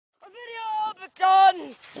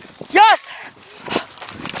done. Yes.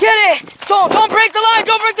 Get it. Don't break the line.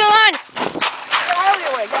 Don't break the line. Get out of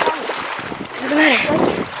your way. Get out of your way. Doesn't matter.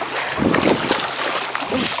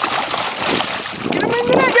 Get him in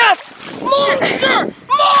the net. Yes. Monster.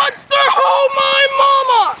 Monster. Oh my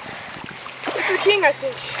mama. It's the king, I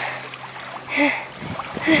think.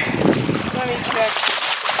 Let me check.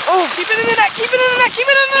 Oh, keep it in the net. Keep it in the net. Keep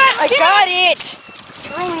it in the net. I got it.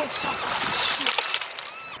 Throwing it so fast.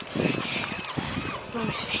 Let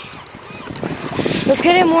me see. Let's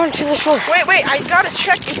get it more into the shore. Wait. I gotta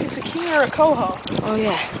check if it's a king or a coho. Oh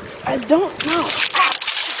yeah. I don't know.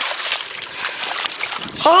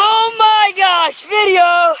 Oh my gosh, video.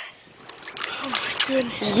 Oh my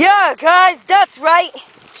goodness. Yeah, guys, that's right.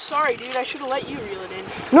 Sorry, dude. I should have let you reel it in.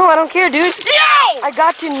 No, I don't care, dude. Yo! I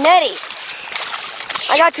got to net it.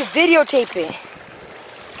 I got to videotape it.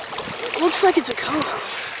 It looks like it's a coho.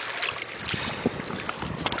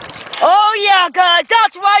 Oh yeah, guys,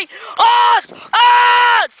 that's right. Us!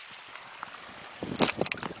 Us!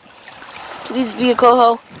 Please be a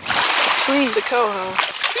coho. Please. The coho.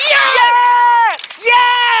 Yeah!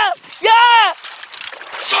 Yeah! Yeah!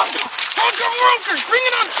 Honker ronkers! Bring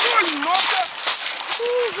it on shore, you monster!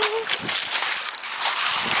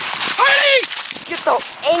 Honey! Get the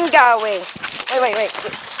anger away. Wait.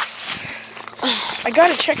 I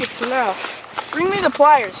gotta check its mouth. Bring me the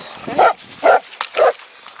pliers.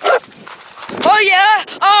 Oh yeah!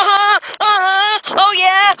 Oh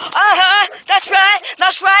yeah! That's right!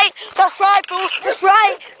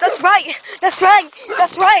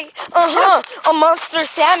 A monster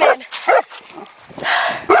salmon.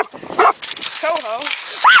 Coho.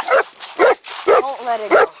 Don't let it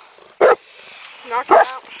go. Knock it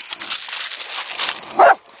out.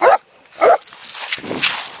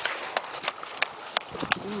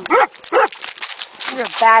 You're a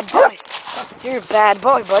bad boy. You're a bad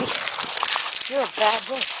boy, buddy. You're a bad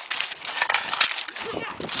boy.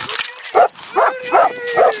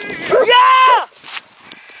 Yeah!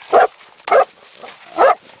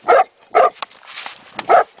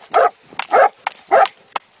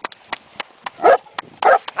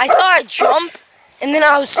 I saw it jump, and then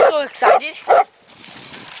I was so excited.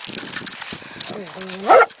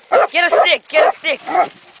 Get a stick. My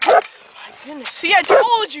goodness. See, I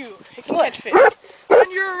told you. It can catch fish.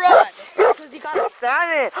 On your rod. Because he got a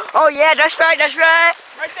salmon. Oh yeah, that's right.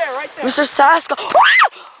 Right there. Mr. Saska. Ah!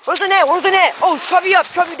 Where's the net? Oh, chubby up,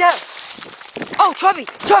 chubby down. Oh, chubby.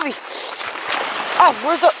 Oh,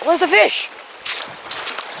 where's the fish?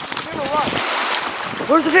 You're gonna run.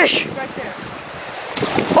 Where's the fish? Right there.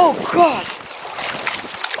 Oh God.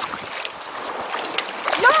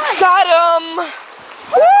 Nice. Got him.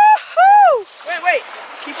 Woohoo! Wait.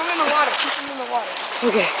 Keep him in the water.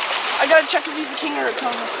 Okay. I gotta check if he's a king or a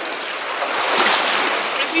coho.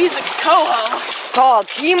 If he's a coho. It's called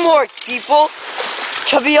teamwork, people.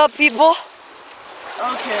 Chubby up, people.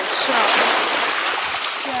 Okay, so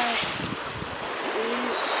this guy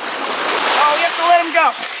is. Oh, we have to let him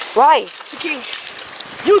go. Why? It's a king.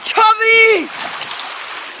 You chubby!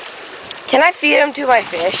 Can I feed him to my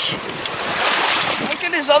fish? Look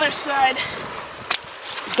at his other side.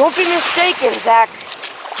 Don't be mistaken, Zach.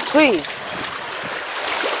 Please.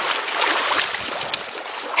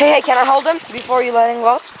 Hey, can I hold him before you let him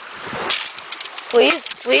go? Please?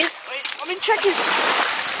 Wait, let me check his.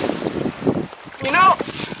 You know,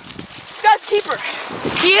 this guy's a keeper.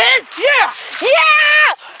 He is? Yeah!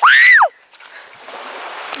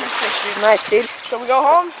 Nice fish, dude. Nice, dude. Shall we go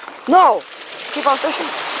home? No. Keep on fishing.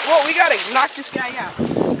 Well, we gotta knock this guy out.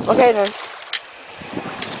 Okay, then.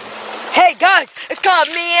 Hey, guys. It's called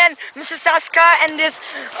me and Mrs. Saska and this,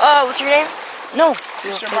 what's your name? No.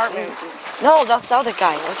 Mr. Martman. No, that's the other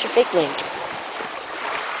guy. What's your fake name?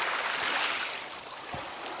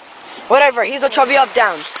 Whatever, he's a chubby up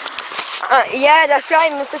down. Yeah, that's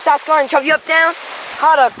right, Mr. Saska and chubby up down.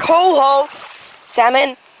 Caught a coho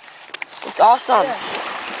salmon. It's awesome. Yeah.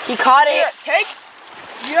 He caught it. Here, take.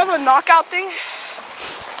 You have a knockout thing?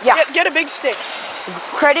 Yeah. Get a big stick.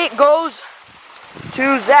 Credit goes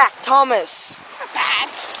to Zach Thomas. Not bad.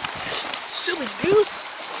 Silly dude.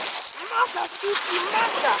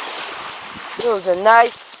 It was a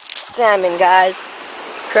nice salmon, guys.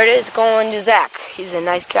 Credit is going to Zach. He's a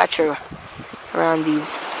nice catcher around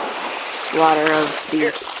these water of the.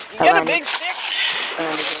 Here, you get a big stick.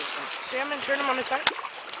 Salmon, turn him on his side.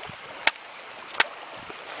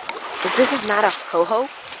 If this is not a coho,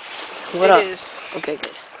 what It up? is. Okay,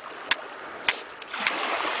 good.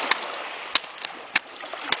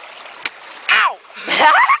 Ow!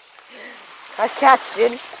 Nice catch,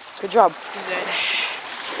 dude. Good job. He's dead.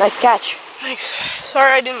 Nice catch. Thanks.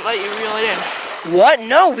 Sorry I didn't let you reel it in. What?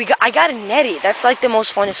 No, I gotta net it. That's like the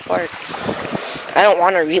most funnest part. I don't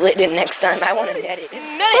want to reel it in next time. I want to net it. Net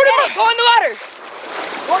it. Go in the water.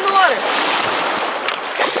 Go in the water.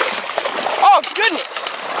 Oh, goodness.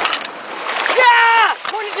 Yeah!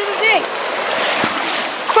 Point it to the thing.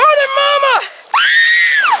 Farther, mama!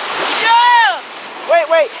 Yeah!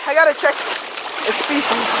 Wait. I gotta check its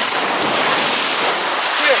species.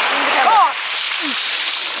 Here, bring the camera. Oh!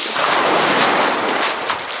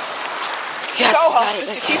 Yes, Go, you got it.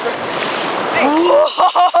 it's a keeper.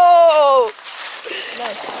 Whoa!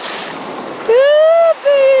 Nice. Yeah,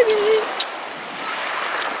 baby.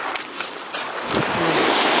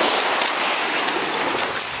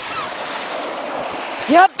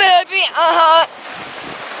 Yeah, baby. Yeah!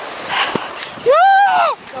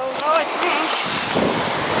 Coho, I think.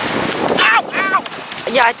 Ow!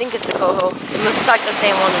 Yeah, I think it's a coho. It looks like the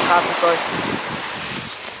same one we caught before.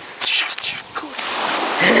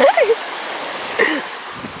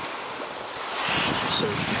 So,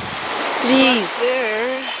 Please.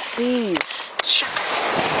 there. Please.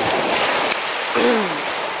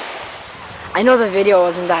 I know the video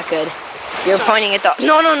wasn't that good. You're pointing it no,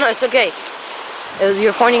 it's okay.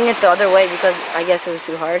 You're pointing it the other way because I guess it was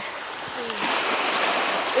too hard.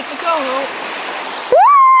 It's a coho.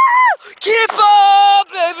 Woo! Keep up,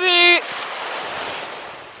 baby!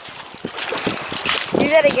 Do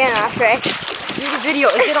that again, Ashtray. Do the video.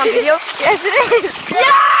 Is it on video? Yes, it is.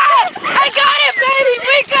 Yes! I got it, baby!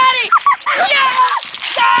 We got it! Yes!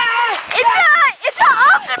 It's an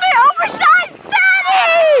ultimate oversized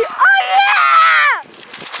fatty! Oh yeah!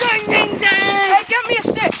 Ding, ding, ding! Hey, get me a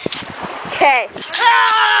stick. Okay.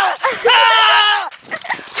 Ah! Ah!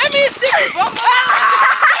 Get me a stick. One more.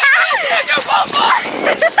 It's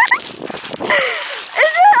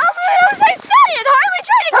an ultimate oversized fatty and Harley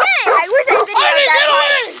tried to get it. I wish I videoed that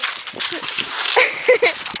part.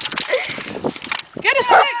 Get a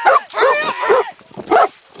stick. Hurry up.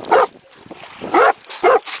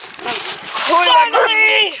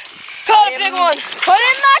 Finally! Caught a big one! Put it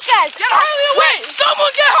in my guys. Get Harley away.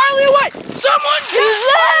 Someone get Harley away. Someone get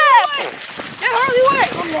Harley away. Get Harley away.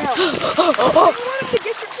 You want him to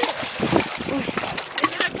get your fish.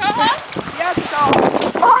 Is it a coho? Yeah, it's a coho.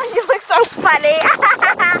 Oh, you look so funny. I got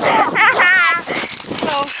to.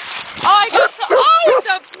 Oh,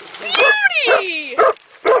 it's a beauty.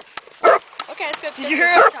 Okay, let's go. Did you hear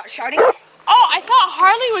us shouting? Oh, I thought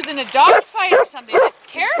Harley was in a dog fight or something. That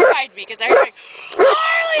terrified me because I was like,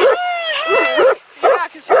 Harley! Yeah,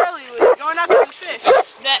 because Harley was going after the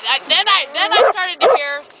fish. Then I started to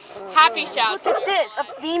hear happy shouts. Look at this, a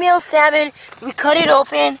female salmon. We cut it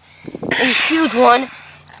open, a huge one,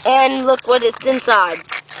 and look what it's inside.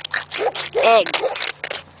 Eggs.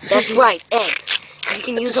 That's right, eggs. You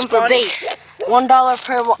can use them for bait. $1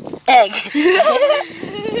 per egg.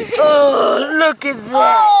 Oh, look at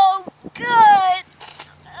that. Oh, good.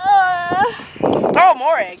 Oh,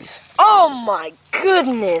 more eggs. Oh my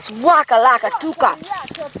goodness. Waka laka tuka.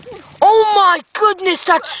 Oh my goodness,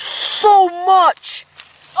 that's so much.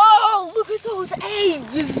 Oh, look at those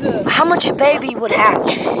eggs. How much a baby would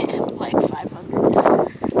hatch? Like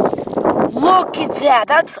 500. Look at that.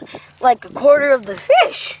 That's like a quarter of the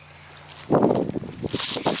fish.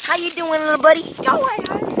 How you doing, little buddy?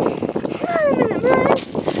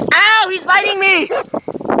 Ow, he's biting me.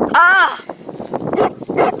 Ah.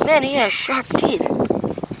 Man, he has sharp teeth.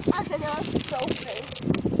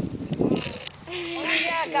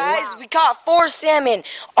 Yeah, guys, we caught 4 salmon.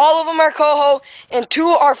 All of them are coho, and 2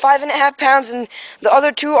 are 5.5 pounds, and the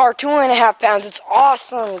other 2 are 2.5 pounds. It's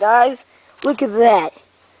awesome, guys. Look at that.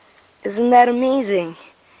 Isn't that amazing?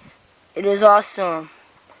 It is awesome.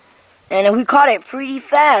 And we caught it pretty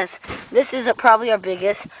fast. This is probably our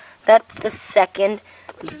biggest. That's the second.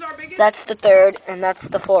 This is our biggest? That's the third, and that's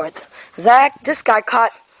the fourth. Zach, this guy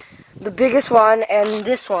caught the biggest one and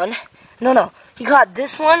this one. No, he caught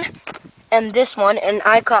this one and this one, and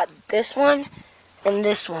I caught this one and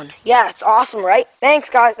this one. Yeah, it's awesome, right? Thanks,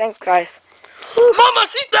 guys. Mamacita!